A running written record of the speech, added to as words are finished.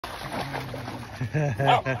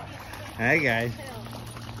Hi guys.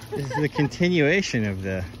 This is the continuation of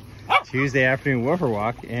the Tuesday afternoon woofer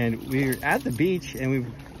walk, and we were at the beach and we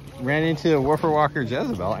ran into the woofer walker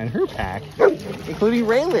Jezebel and her pack, including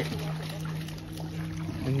Raylan.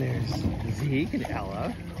 And there's Zeke and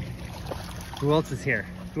Ella. Who else is here?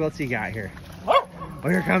 Who else you got here? Oh,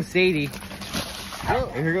 here comes Sadie.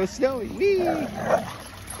 Oh, and here goes Snowy. Whee!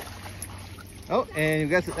 Oh, and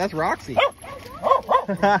that's Roxy.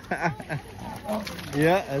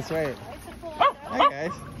 Yeah, that's right. Hi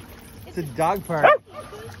guys. It's a dog park.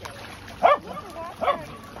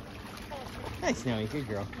 Hi Snowy, good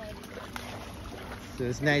girl. So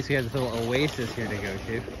it's nice we have this little oasis here to go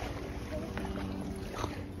to.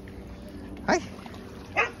 Hi.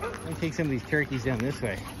 Let me take some of these turkeys down this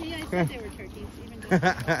way. Yeah, I thought they were turkeys. Even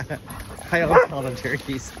I always call them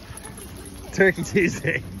turkeys. Turkey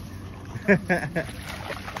Tuesday. Good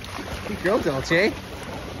girl, Dolce.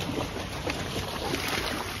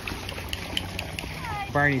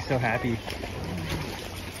 Barney's so happy.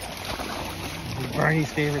 This is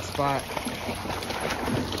Barney's favorite spot.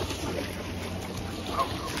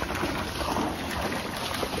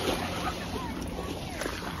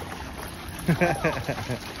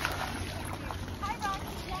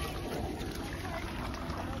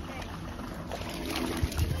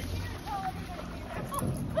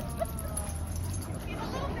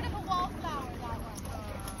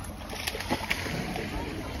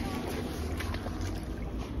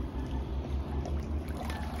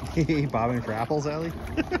 Bobbing for apples, Allie?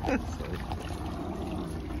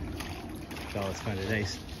 Bella's found a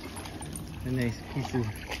nice piece of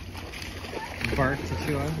bark to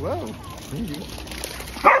chew on. Whoa!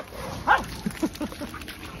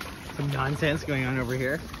 Some nonsense going on over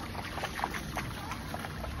here.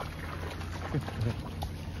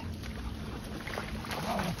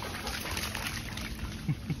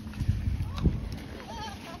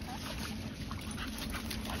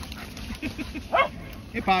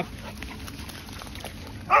 Hey, Pop.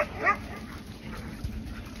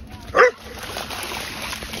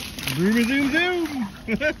 Zoom, zoom, zoom.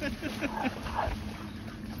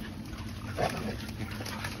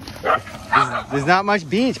 There's not much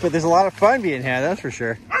beach, but there's a lot of fun being had, that's for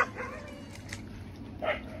sure.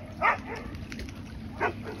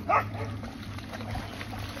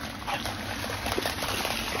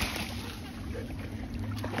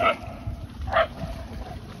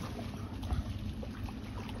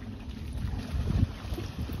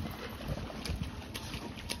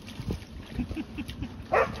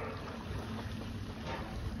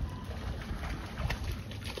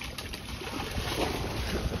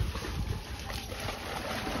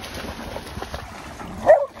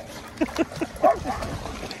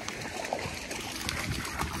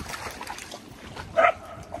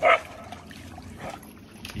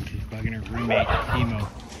 She's bugging her roommate, Teemo.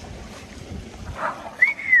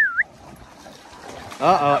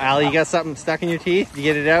 Uh-oh, Allie, you got something stuck in your teeth? Did you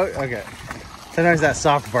get it out? Okay. Sometimes that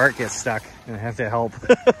soft bark gets stuck and I have to help.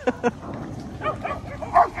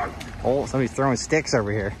 Oh, somebody's throwing sticks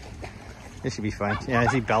over here. This should be fun. Yeah, I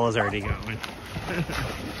see Bella's already going.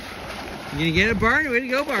 You gonna get it, Barn? Way to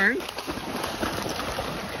go, Barn.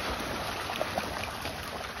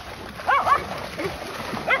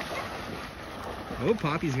 Oh,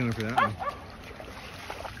 Poppy's going for that one.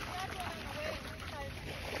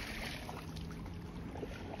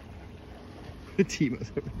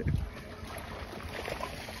 Teemo's over there.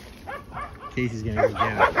 Kasey's gonna go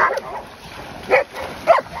get it.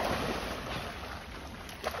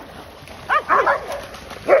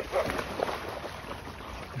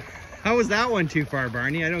 How was that one too far,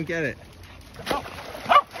 Barney? I don't get it. All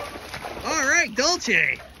right,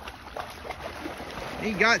 Dolce.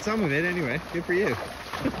 You got some of it anyway. Good for you.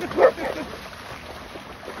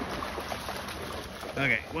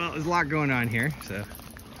 Okay, well, there's a lot going on here, so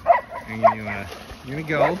I'm gonna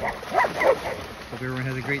go. Hope everyone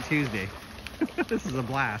has a great Tuesday. This is a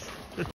blast.